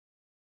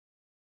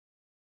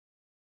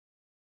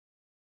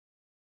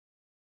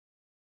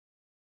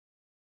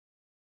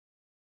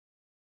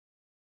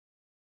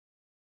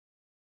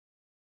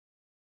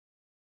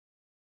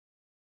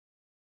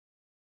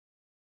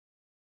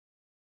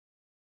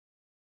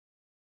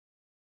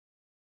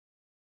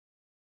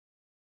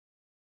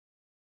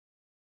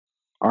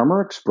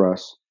Armor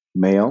Express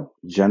Male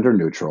Gender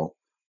Neutral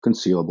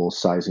Concealable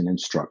Sizing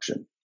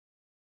Instruction.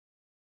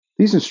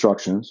 These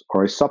instructions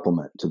are a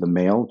supplement to the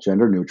Male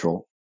Gender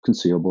Neutral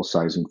Concealable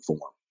Sizing form.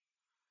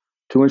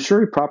 To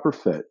ensure a proper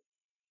fit,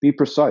 be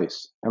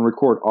precise and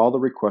record all the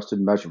requested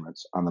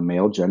measurements on the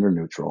Male Gender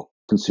Neutral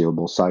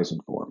Concealable Sizing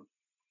form.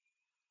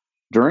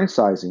 During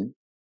sizing,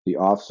 the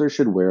officer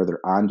should wear their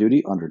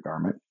on-duty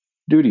undergarment,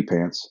 duty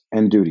pants,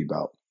 and duty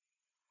belt.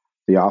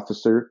 The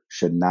officer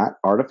should not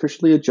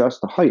artificially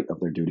adjust the height of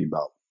their duty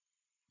belt.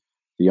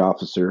 The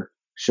officer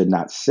should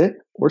not sit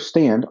or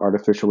stand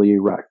artificially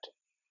erect.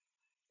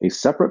 A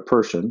separate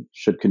person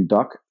should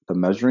conduct the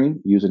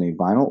measuring using a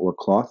vinyl or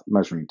cloth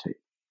measuring tape.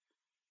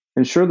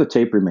 Ensure the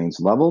tape remains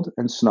leveled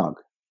and snug.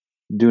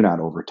 Do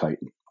not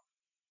over-tighten.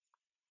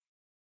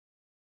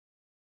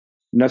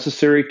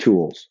 Necessary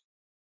tools.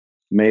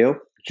 Male,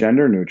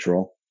 gender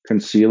neutral,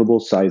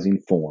 concealable sizing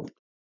form.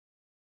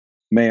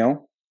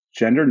 Male,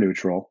 gender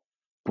neutral,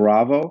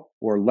 Bravo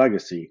or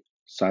Legacy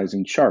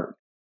sizing chart.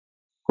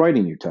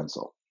 Writing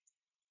utensil.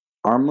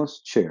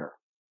 Armless chair.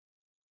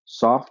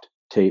 Soft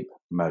tape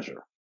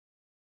measure.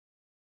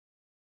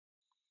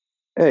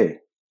 A.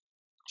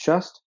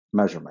 Chest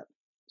measurement.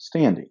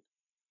 Standing.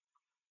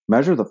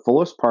 Measure the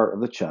fullest part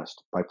of the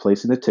chest by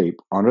placing the tape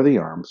under the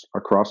arms,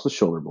 across the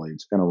shoulder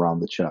blades, and around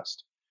the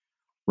chest.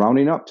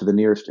 Rounding up to the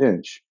nearest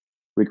inch,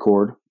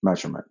 record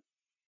measurement.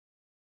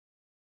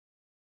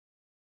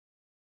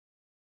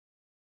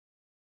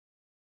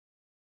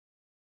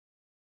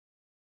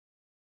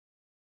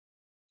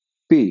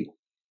 B.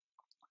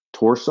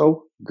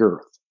 Torso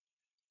girth.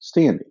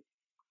 Standing.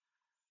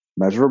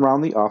 Measure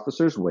around the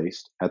officer's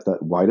waist at the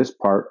widest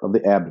part of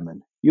the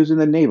abdomen, using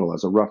the navel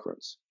as a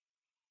reference.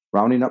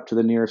 Rounding up to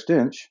the nearest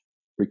inch,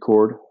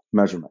 record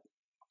measurement.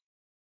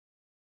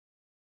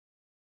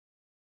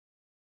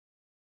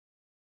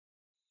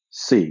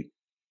 C.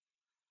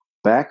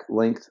 Back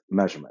length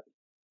measurement.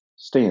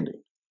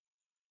 Standing.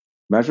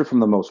 Measure from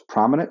the most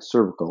prominent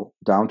cervical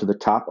down to the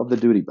top of the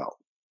duty belt.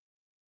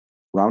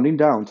 Rounding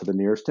down to the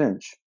nearest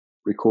inch,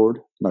 record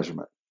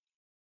measurement.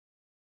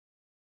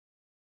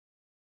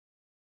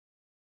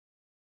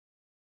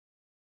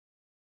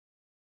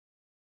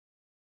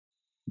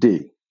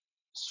 D.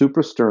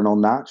 Suprasternal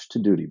notch to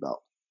duty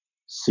belt.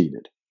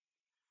 Seated.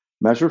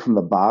 Measure from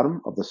the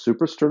bottom of the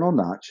suprasternal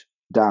notch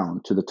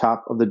down to the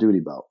top of the duty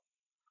belt.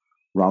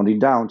 Rounding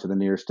down to the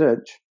nearest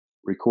inch,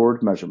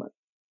 record measurement.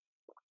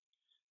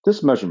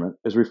 This measurement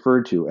is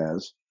referred to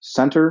as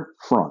center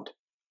front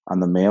on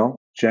the male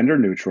gender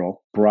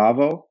neutral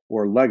Bravo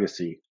or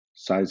Legacy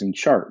sizing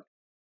chart.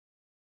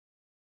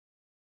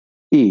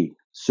 E.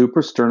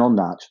 Suprasternal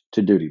notch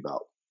to duty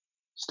belt.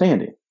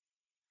 Standing.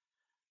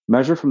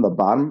 Measure from the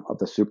bottom of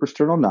the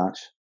suprasternal notch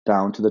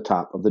down to the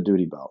top of the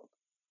duty belt.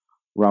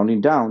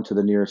 Rounding down to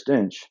the nearest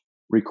inch,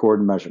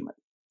 record measurement.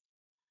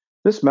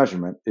 This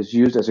measurement is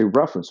used as a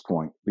reference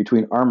point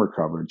between armor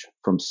coverage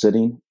from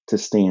sitting to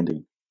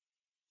standing.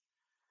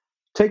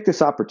 Take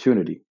this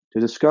opportunity to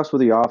discuss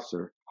with the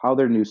officer how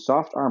their new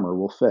soft armor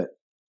will fit.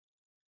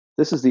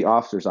 This is the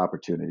officer's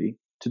opportunity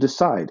to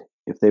decide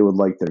if they would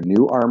like their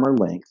new armor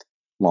length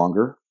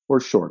longer or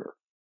shorter.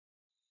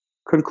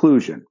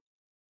 Conclusion.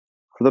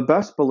 For the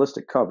best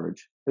ballistic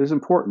coverage, it is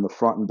important the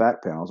front and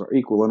back panels are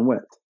equal in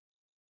width.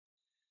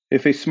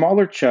 If a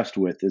smaller chest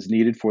width is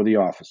needed for the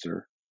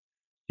officer,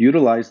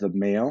 utilize the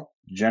male,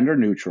 gender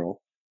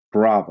neutral,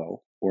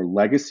 Bravo, or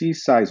Legacy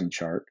sizing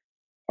chart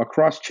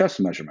across chest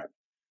measurement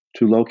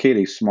to locate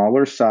a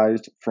smaller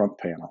sized front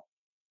panel.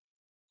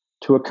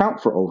 To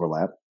account for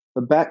overlap,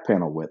 the back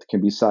panel width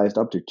can be sized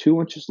up to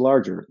 2 inches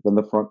larger than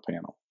the front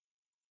panel.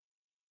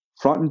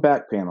 Front and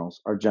back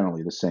panels are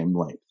generally the same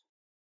length.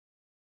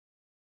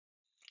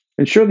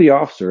 Ensure the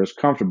officer is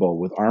comfortable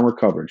with armor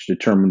coverage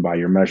determined by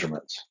your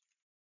measurements.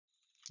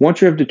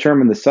 Once you have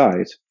determined the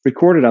size,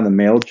 record it on the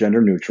male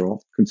gender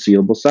neutral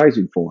concealable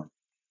sizing form.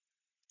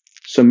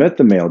 Submit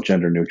the male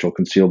gender neutral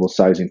concealable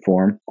sizing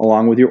form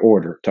along with your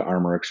order to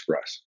Armor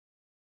Express.